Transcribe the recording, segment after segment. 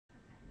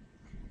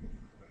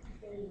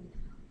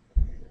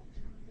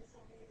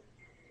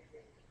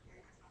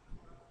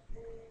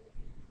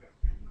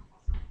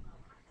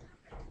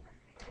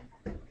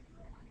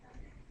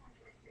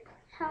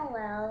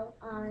Hello,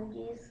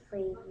 this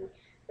lady.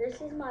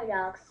 This is my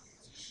dog.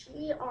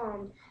 She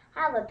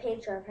have a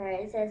picture of her.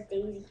 It says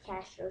Daisy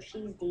Castro.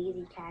 She's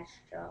Daisy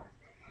Castro.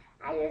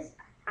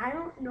 I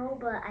don't know,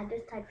 but I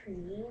just typed her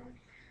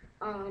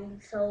name.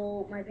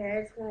 So my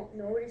parents won't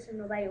notice and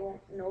nobody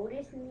won't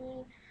notice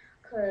me,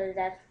 cause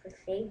that's for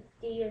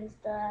safety and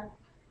stuff.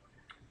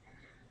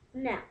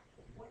 Now,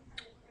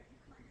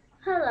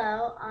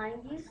 hello,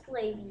 I'm this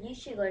lady. You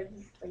should go to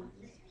this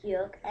lady's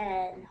puke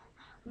and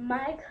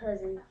my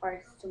cousin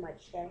farts too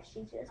much. Yeah,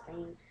 she's just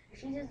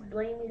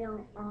blaming it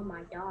on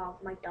my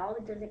dog. My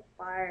dog doesn't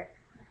fart.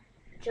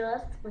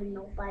 Just when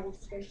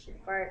nobody's here, she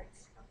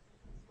farts.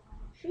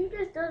 She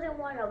just doesn't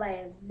want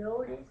nobody to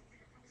notice.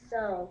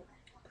 So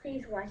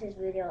please watch this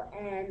video,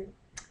 and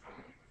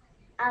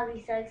I'll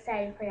be so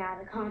excited for y'all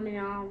to comment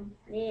on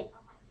it,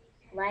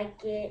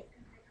 like it,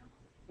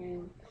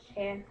 and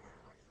share.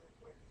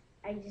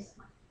 I just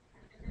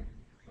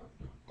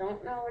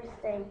don't know what to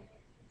say.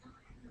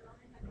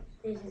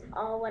 This is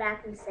all what I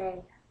can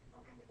say.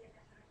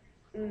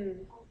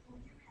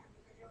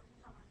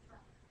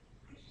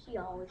 She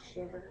always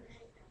shivers.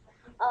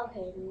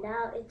 Okay,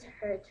 now it's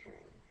her turn.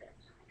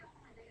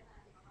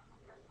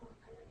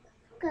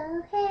 Go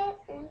ahead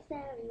and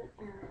serve me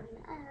on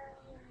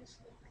ice.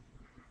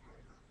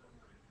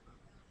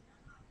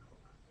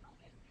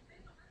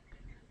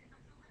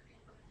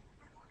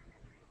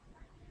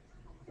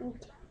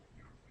 Okay.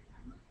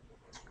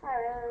 I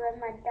really love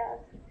my dog.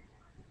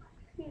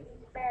 He's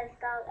the best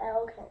dog.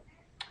 Okay.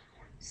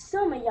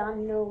 Some of y'all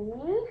know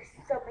me,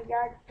 some of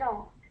y'all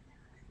don't.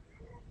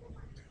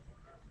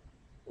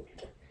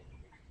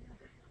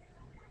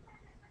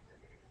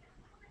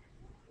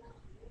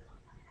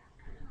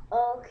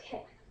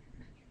 Okay.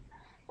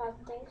 Well,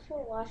 thanks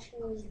for watching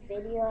this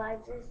video. I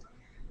just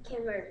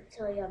came here to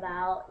tell you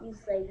about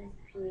these ladies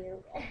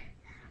puke.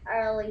 I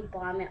really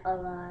vomit a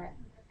lot.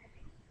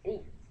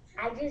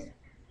 I just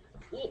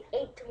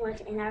ate too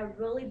much and I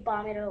really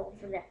vomited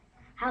over that.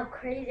 How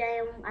crazy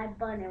I am! I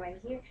vomited right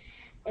here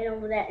and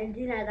over that, and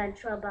then I got in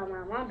trouble by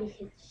my mom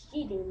because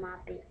she didn't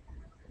mop it.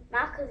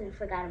 My cousin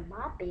forgot to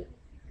mop it.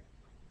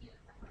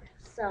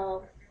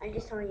 So I'm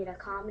just telling you to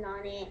comment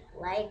on it,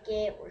 like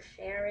it, or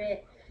share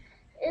it.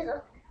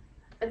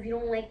 If you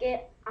don't like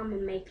it, I'm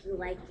gonna make you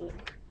like it.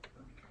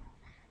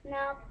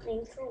 Now,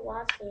 thanks for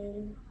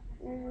watching.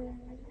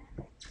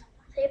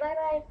 Say bye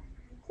bye.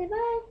 Say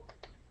bye.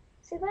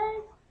 Say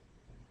bye.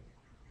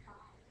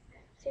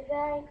 Say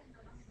bye.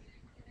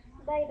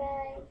 Bye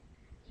bye.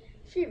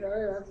 She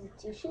really loves you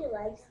too. She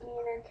likes me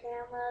in her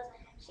cameras.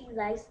 She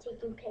likes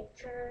taking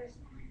pictures.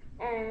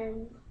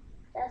 And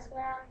that's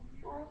what I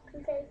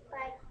can say.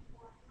 Bye.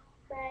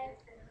 Bye.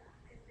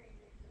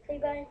 Say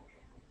bye.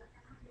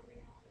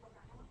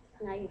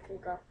 Now you can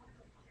go.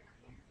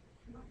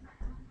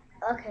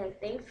 Okay,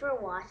 thanks for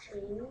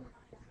watching.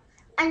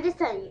 I'm just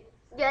telling you,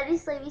 get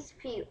this lady's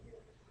puke,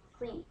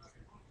 please.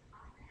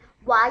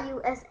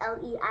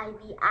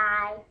 Yusleivi.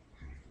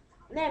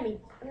 Let me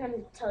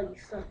tell you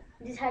something.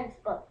 This is how you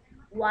spell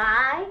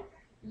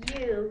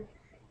Yusleivi,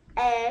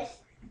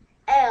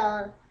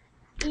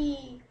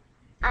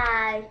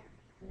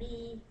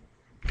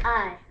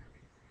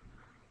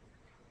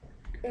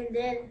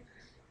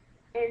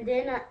 and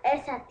then an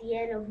S at the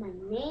end of my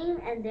name,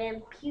 and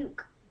then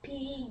puke,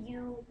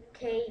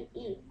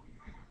 Puke.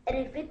 And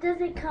if it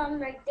doesn't come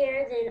right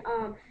there, then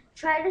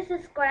try to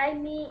subscribe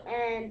me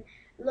and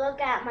look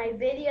at my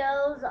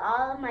videos,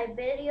 all of my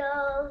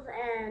videos,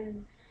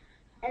 and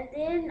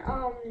then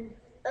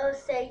it'll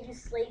say you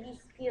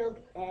Slady's Field,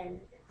 and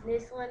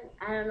this one,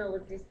 I don't know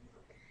what this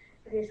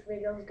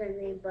video is gonna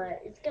be, but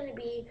it's gonna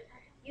be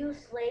you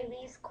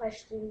Slady's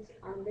questions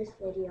on this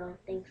video.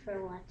 Thanks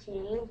for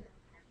watching.